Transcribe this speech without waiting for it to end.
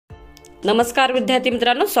नमस्कार विद्यार्थी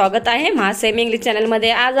मित्रांनो, स्वागत आहे महा सेमी इंग्लिश चॅनल मध्ये।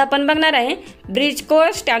 आज आपण बघणार आहे ब्रिज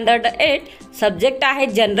कोर्स स्टँडर्ड 8, सब्जेक्ट आहे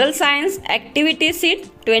general science, activity seat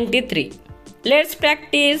 23। Let's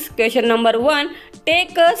practice. Question number 1,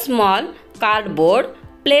 take a small cardboard,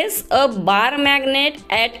 place a bar magnet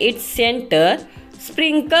at its center,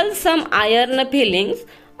 sprinkle some iron fillings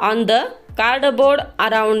on the cardboard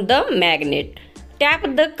around the magnet, tap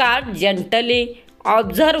the card gently,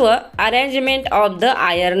 observe arrangement of the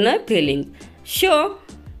iron filling, show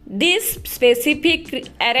this specific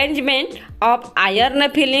arrangement of iron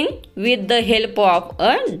filling with the help of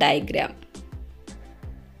a diagram.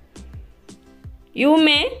 You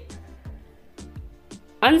may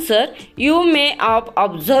answer, you may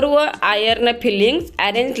observe iron fillings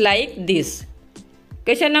arranged like this.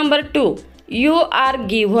 Question number 2, you are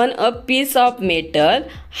given a piece of metal.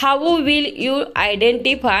 How will you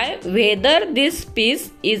identify whether this piece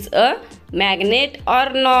is a magnet or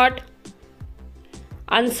not?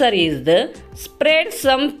 Answer is the spread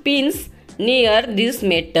some pins near this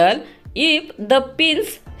metal. If the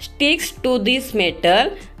pins sticks to this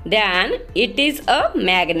metal, then it is a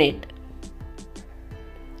magnet.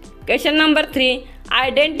 Question number 3,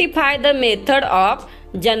 identify the method of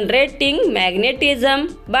generating magnetism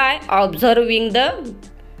by observing the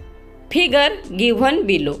figure given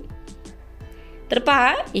below. तर पहा,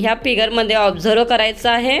 ह्या figure मध्ये observe करायचं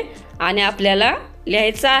आहे आणि आपल्याला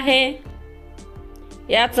लिहायचं आहे।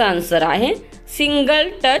 याचा आन्सर आहे single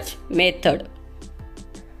touch method.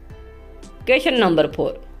 Question number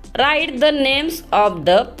 4, right the names of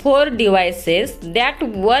the 4 devices that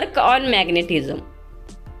work on magnetism.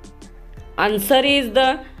 Answer is the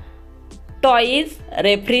toys,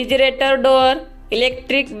 refrigerator door,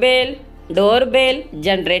 electric bell, doorbell,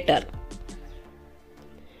 generator.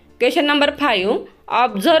 Question number 5,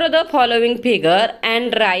 observe the following figure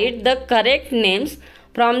and write the correct names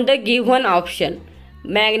from the given option.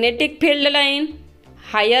 Magnetic field line,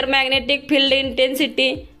 higher magnetic field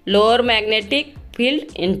intensity, lower magnetic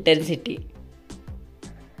field intensity.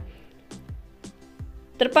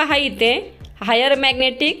 तर पहा इथे higher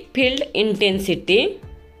magnetic field intensity,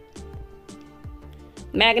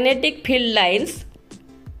 magnetic field lines,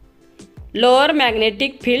 lower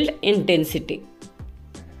magnetic field intensity.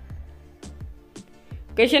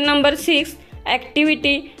 Question number 6,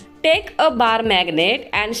 activity, take a bar magnet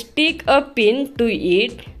and stick a pin to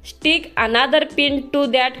it, stick another pin to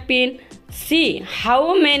that pin, see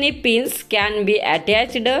how many pins can be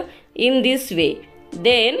attached in this way,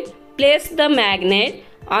 then place the magnet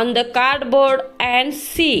on the cardboard and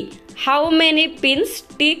see how many pins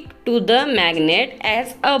stick to the magnet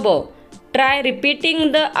as above. Try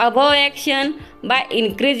repeating the above action by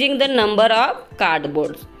increasing the number of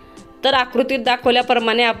cardboards. तर आकृतीत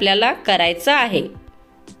दाखवल्याप्रमाणे आपल्याला करायचं आहे।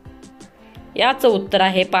 याचं उत्तर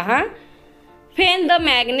आहे पहा, when the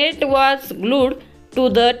magnet was glued to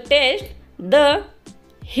the test, the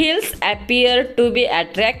heels appeared to be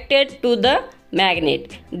attracted to the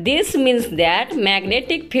magnet. This means that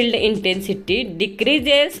magnetic field intensity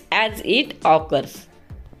decreases as it occurs.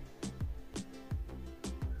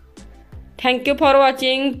 Thank you for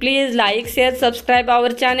watching. Please like, share, subscribe our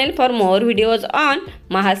channel for more videos on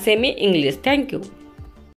MAHA Semi English. Thank you.